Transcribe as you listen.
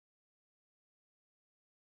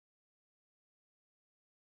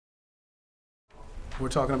We're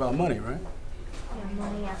talking about money, right? Yeah,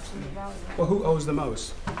 money, absolute value. Well, who owes the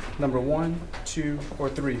most? Number 1, 2, or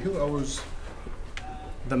 3? Who owes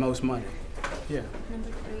the most money? Yeah. Number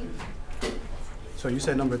 3. So you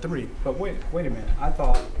said number 3, but wait a minute. I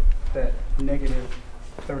thought that negative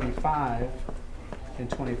 35 and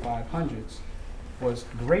 2500ths was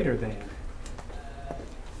greater than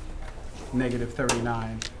negative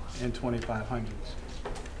 39 and 2500ths.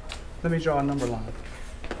 Let me draw a number line.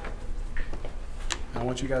 I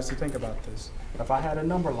want you guys to think about this. If I had a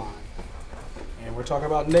number line, and we're talking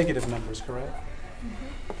about negative numbers, correct?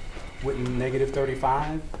 Mm-hmm. Wouldn't negative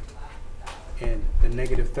 35 and the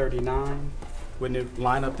negative 39, wouldn't it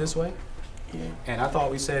line up this way? Yeah. And I thought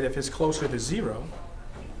we said if it's closer to 0,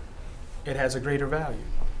 it has a greater value.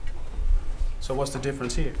 So what's the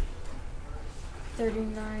difference here?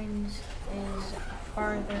 39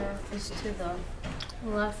 is to the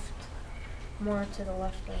left, more to the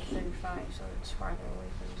left of 35, so it's farther away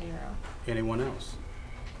from 0. Anyone else?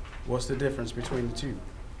 What's the difference between the two?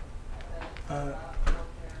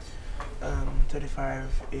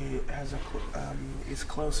 35 it has is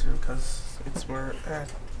closer because it's more.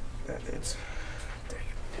 It's.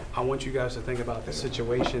 I want you guys to think about the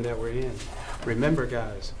situation that we're in. Remember,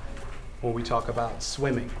 guys, when we talk about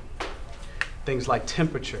swimming, things like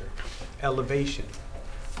temperature, elevation,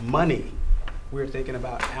 money, we're thinking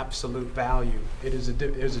about absolute value. There's a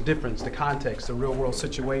difference, the context, the real world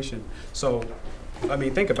situation. So, I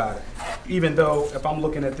mean, think about it. Even though if I'm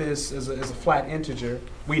looking at this as a flat integer,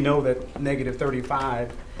 we know that negative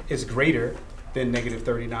 35 is greater than negative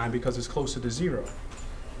 39 because it's closer to 0.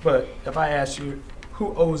 But if I ask you,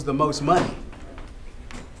 who owes the most money?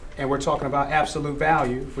 And we're talking about absolute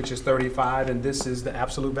value, which is 35, and this is the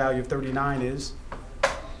absolute value of 39 is?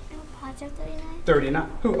 Positive 39? 39.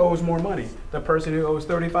 Who owes more money? The person who owes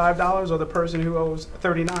 $35 or the person who owes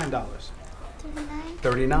 $39? 39.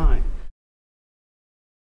 39.